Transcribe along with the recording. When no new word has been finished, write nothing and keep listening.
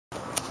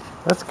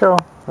Let's go.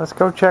 Let's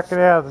go check it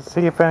out. Let's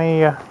see if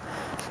any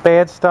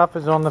bad stuff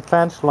is on the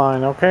fence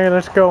line. Okay,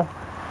 let's go.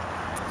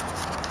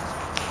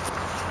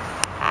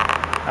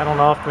 I don't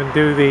often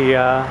do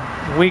the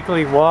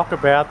weekly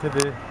walkabout to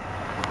the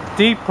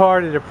deep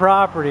part of the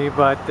property,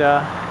 but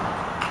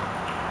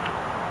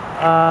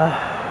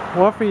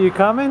Wolf, are you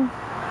coming?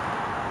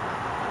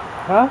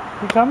 Huh?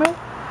 You coming?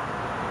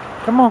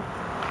 Come on.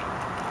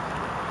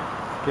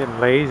 Getting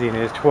lazy in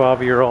his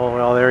 12-year-old.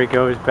 Well, there he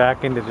goes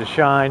back into the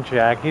shine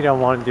shack. He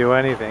don't want to do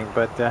anything,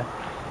 but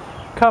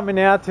coming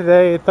out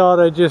today, I thought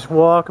I'd just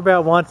walk.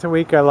 About once a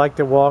week I like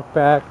to walk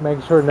back,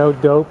 make sure no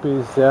dope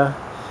is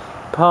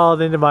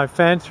piled into my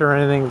fence or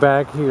anything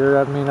back here.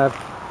 I mean, I've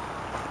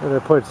got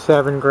to put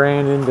 $7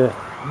 grand into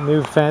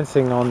new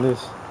fencing on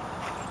this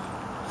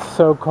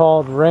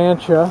so-called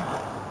Rancho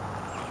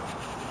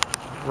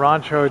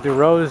de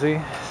Rosie.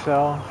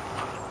 So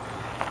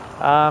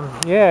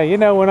yeah, you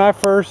know, when I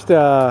first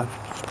got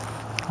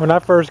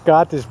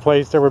this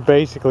place, there were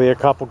basically a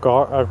couple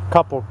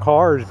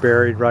cars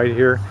buried right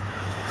here.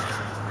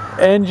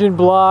 Engine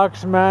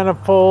blocks,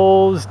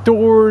 manifolds,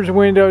 doors,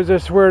 windows. I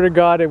swear to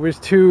God, it was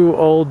 2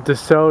 old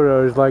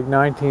DeSotos, like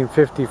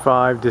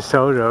 1955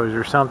 DeSotos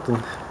or something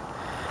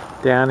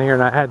down here,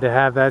 and I had to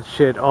have that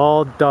shit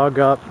all dug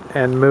up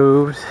and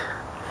moved.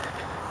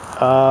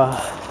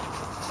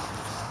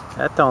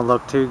 That don't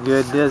look too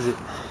good, does it?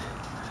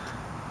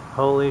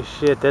 Holy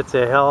shit, that's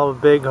a hell of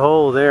a big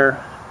hole there.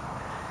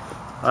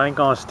 I ain't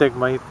gonna stick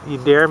my... You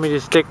dare me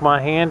to stick my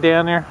hand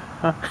down there?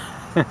 Huh?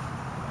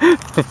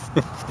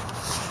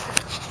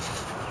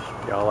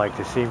 Y'all like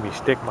to see me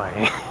stick my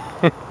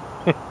hand.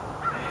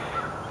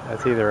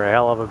 That's either a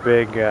hell of a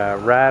big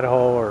rat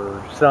hole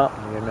or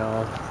something, you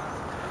know.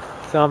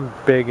 Some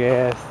big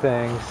ass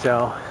thing,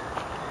 so...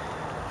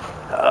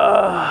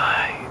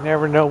 you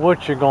never know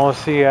what you're gonna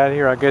see out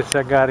here. I guess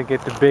I gotta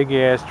get the big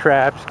ass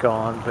traps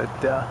going, but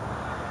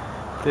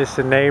this is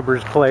the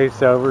neighbor's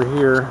place over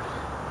here.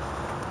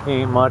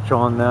 Ain't much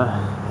on the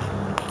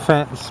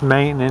fence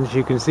maintenance.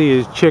 You can see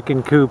his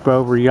chicken coop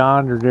over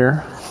yonder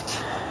there,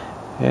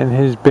 and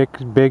his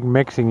big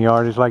mixing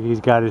yard is like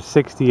he's got his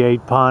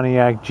 '68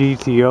 Pontiac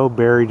GTO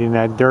buried in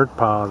that dirt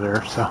pile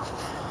there. So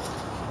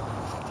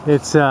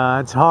it's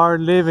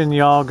hard living,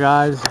 y'all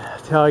guys. I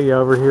tell you,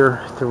 over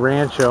here at the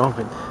Rancho.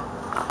 But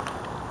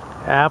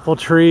apple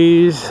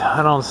trees,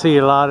 I don't see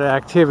a lot of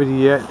activity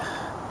yet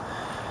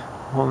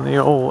on the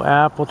old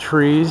apple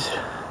trees.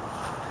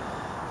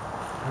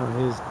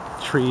 His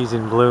trees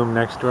in bloom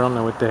next door. I don't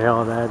know what the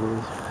hell that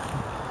is.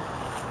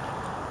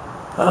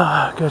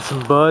 Got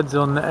some buds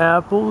on the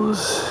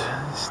apples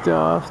and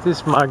stuff. This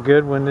is my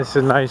good one. This is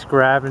a nice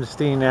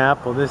Gravenstein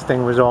apple. This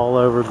thing was all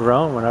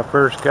overgrown when I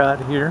first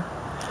got here.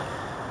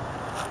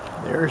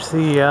 There's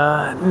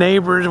the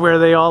neighbors where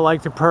they all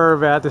like to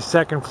perv at the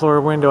 2nd floor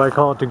window. I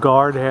call it the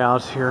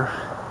guardhouse here.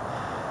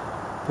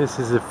 This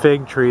is a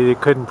fig tree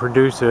that couldn't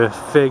produce a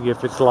fig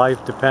if its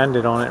life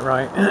depended on it,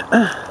 right?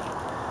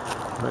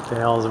 What the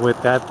hell's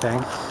with that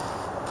thing?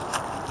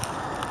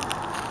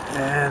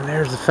 And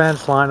there's the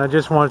fence line. I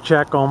just want to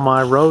check on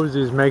my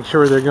roses, make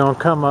sure they're going to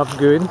come up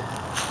good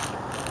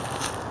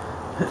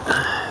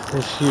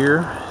this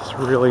year. It's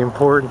really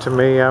important to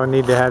me. I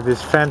need to have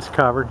this fence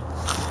covered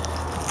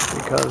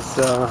because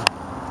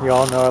you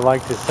all know I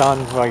like to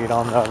sun. Well, you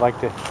don't know. I like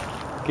to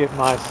get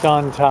my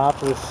sun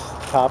topless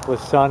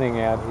sunning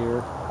out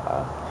here.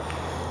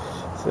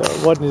 So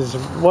it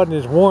wasn't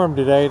as warm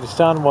today. The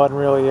sun wasn't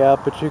really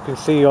out, but you can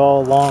see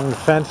all along the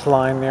fence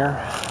line there.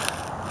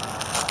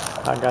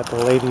 I got the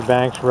Lady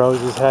Banks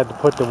roses. Had to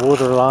put the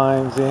water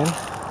lines in,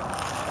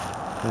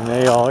 and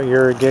they all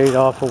irrigate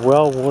off of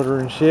well water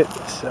and shit.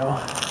 So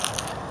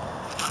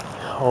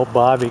old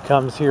Bobby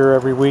comes here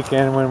every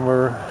weekend when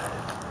we're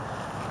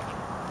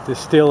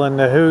distilling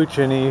the hooch,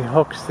 and he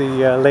hooks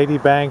the Lady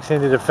Banks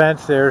into the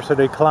fence there so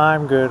they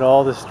climb good.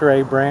 All the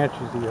stray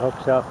branches he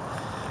hooks up.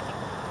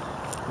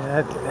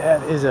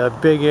 That is a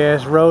big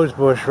ass rose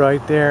bush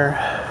right there.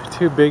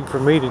 Too big for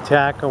me to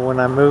tackle when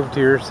I moved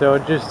here, so I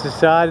just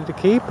decided to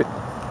keep it.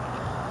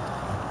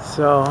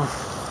 So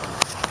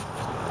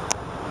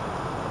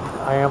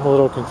I am a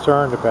little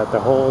concerned about the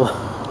whole.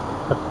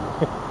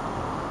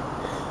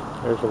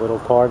 There's a little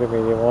part of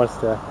me that wants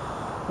to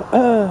you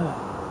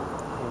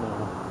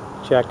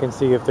know, check and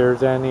see if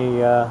there's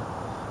any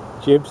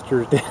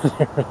jibsters down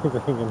there or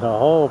anything in the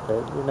hole,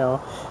 but you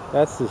know,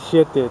 that's the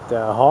shit that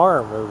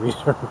horror movies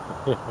are.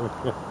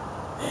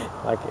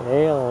 Like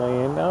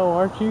Alien, oh,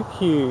 aren't you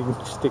cute?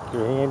 And stick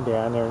your hand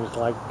down there and just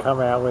like come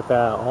out with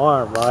that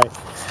arm, right?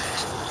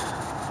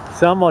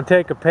 So I'm gonna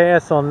take a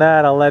pass on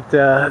that. I'll let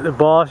the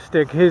boss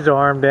stick his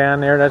arm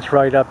down there. That's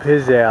right up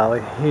his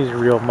alley. He's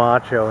real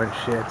macho and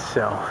shit,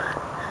 so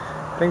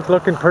things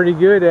looking pretty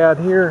good out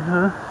here,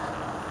 huh?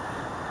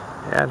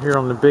 Out here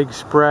on the big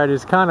spread.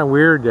 It's kind of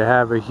weird to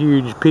have a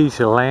huge piece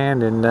of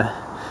land in the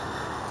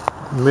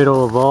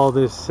middle of all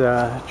this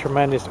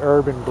tremendous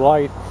urban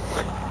blight.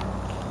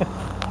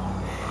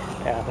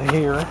 Out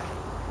here.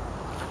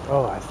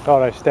 Oh, I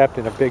thought I stepped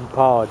in a big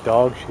pile of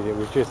dog shit. It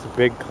was just a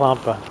big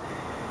clump of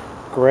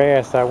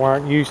grass. I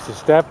weren't used to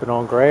stepping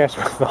on grass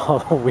with all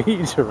the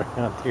weeds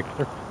around here.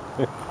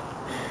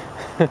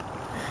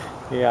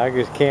 Yeah, I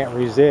just can't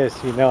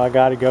resist. You know, I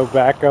got to go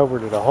back over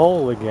to the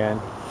hole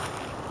again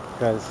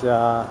because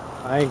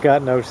I ain't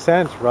got no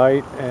sense,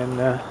 right? And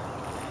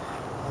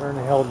where in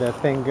the hell did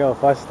that thing go?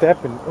 If I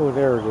step in, oh,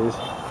 there it is.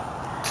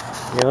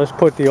 Yeah, let's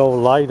put the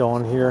old light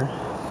on here.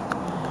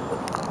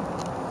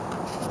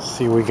 Let's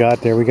see what we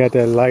got there. We got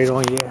that light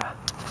on, yeah.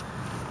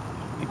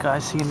 You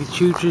guys see any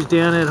chooches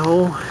down that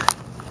hole?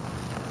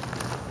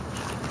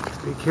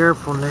 Be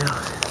careful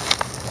now.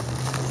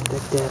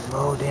 Stick that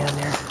bow down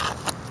there.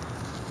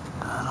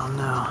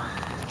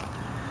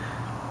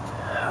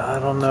 I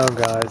don't know,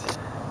 guys.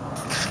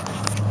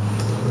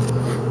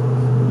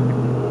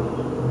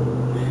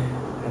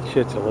 That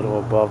shit's a little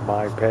above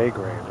my pay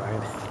grade,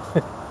 right?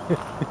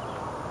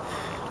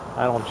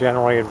 I don't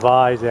generally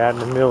advise that in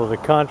the middle of the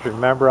country.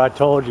 Remember I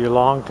told you a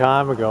long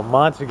time ago,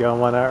 months ago,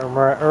 when I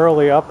remember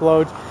early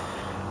uploads,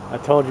 I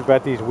told you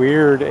about these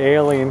weird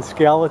alien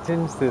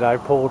skeletons that I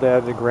pulled out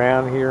of the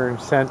ground here and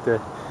sent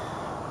the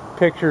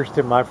pictures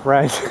to my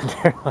friends.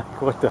 They're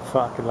like, what the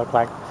fuck? It looked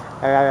like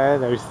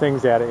those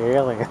things out of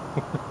Alien. It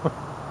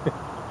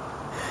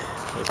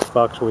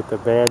fucks with the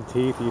bad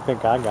teeth. You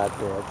think I got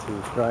bad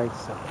teeth, right?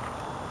 So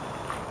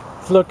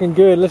it's looking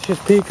good. Let's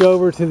just peek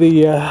over to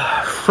the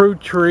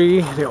fruit tree,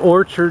 the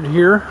orchard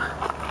here,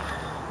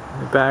 in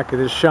the back of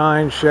the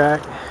Shine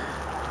Shack.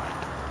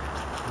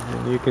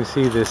 And you can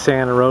see the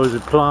Santa Rosa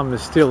plum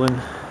is still in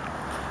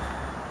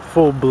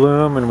full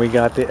bloom, and we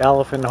got the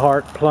elephant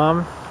heart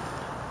plum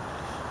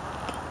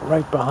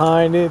right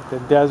behind it, the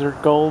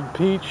desert gold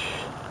peach.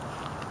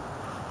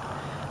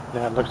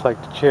 Now it looks like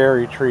the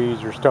cherry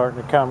trees are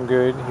starting to come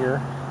good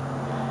here.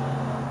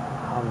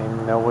 I don't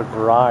even know what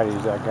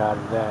varieties I got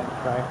of that,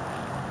 right?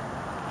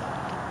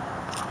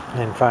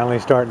 And finally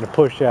starting to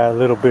push out a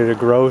little bit of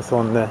growth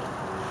on the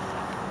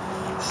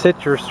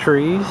citrus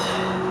trees,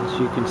 as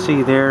you can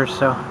see there.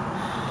 So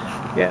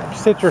yeah,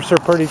 citrus are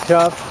pretty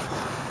tough.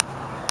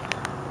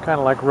 Kind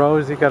of like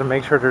Rosie, got to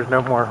make sure there's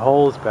no more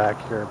holes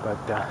back here, but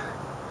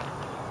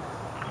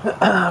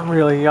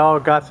really, y'all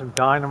got some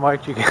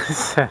dynamite you can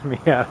send me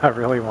out. I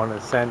really want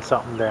to send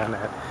something down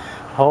that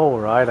hole,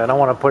 right? I don't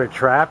want to put a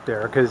trap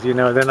there because, you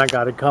know, then I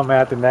got to come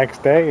out the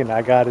next day and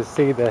I got to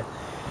see the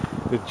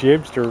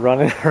jibster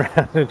running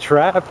around the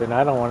trap, and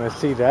I don't want to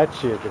see that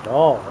shit at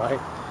all, right?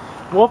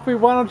 Wolfie,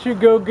 why don't you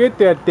go get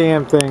that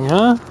damn thing,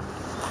 huh?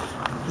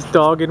 This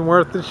dog ain't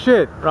worth the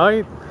shit,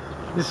 right?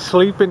 Just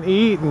sleep and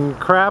eat and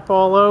crap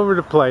all over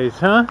the place,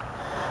 huh?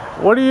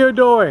 What are you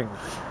doing?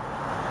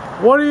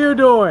 What are you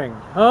doing,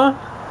 huh?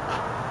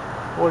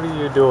 What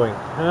are you doing,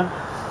 huh?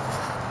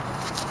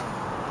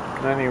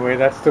 Anyway,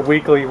 that's the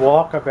weekly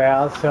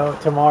walkabout. So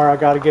tomorrow I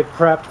got to get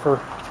prepped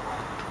for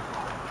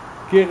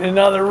getting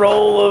another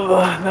roll of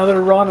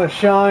another run of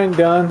Shine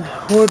done.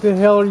 What the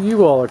hell are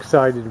you all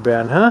excited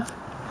about, huh?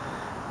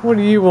 What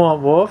do you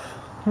want, Wolf?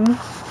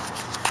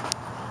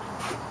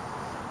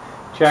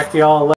 Check y'all later.